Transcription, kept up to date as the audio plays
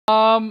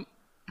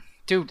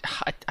Dude,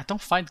 I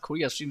don't find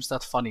Korea streams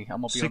that funny,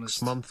 I'm gonna be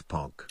honest. 6-month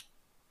pog.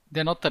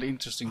 They're not that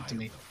interesting to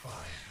me.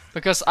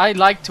 Because I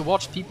like to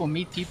watch people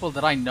meet people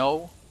that I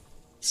know.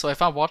 So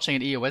if I'm watching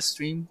an EOS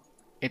stream,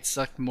 it's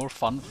like more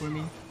fun for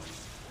me.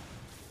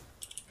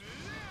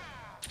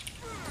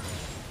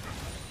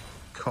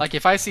 Like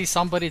if I see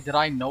somebody that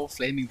I know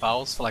flaming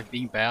Vows for like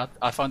being bad,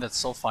 I find that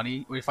so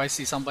funny. Or if I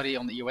see somebody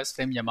on the EOS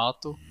flame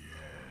Yamato,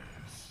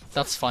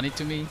 that's funny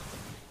to me.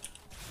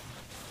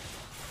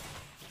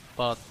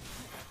 But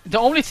the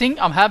only thing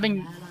I'm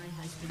having,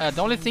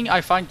 the only thing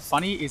I find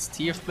funny is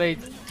TF Blade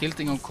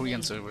tilting on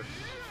Korean server.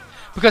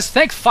 Because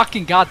thank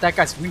fucking god that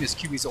guy's winners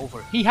queue is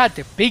over. He had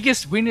the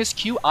biggest winners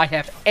queue I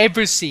have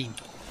ever seen.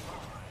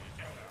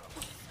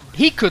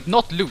 He could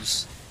not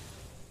lose.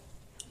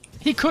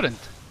 He couldn't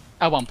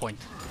at one point.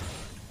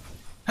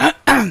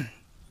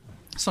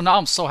 So now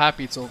I'm so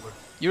happy it's over.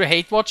 You're a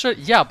hate watcher?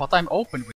 Yeah, but I'm open with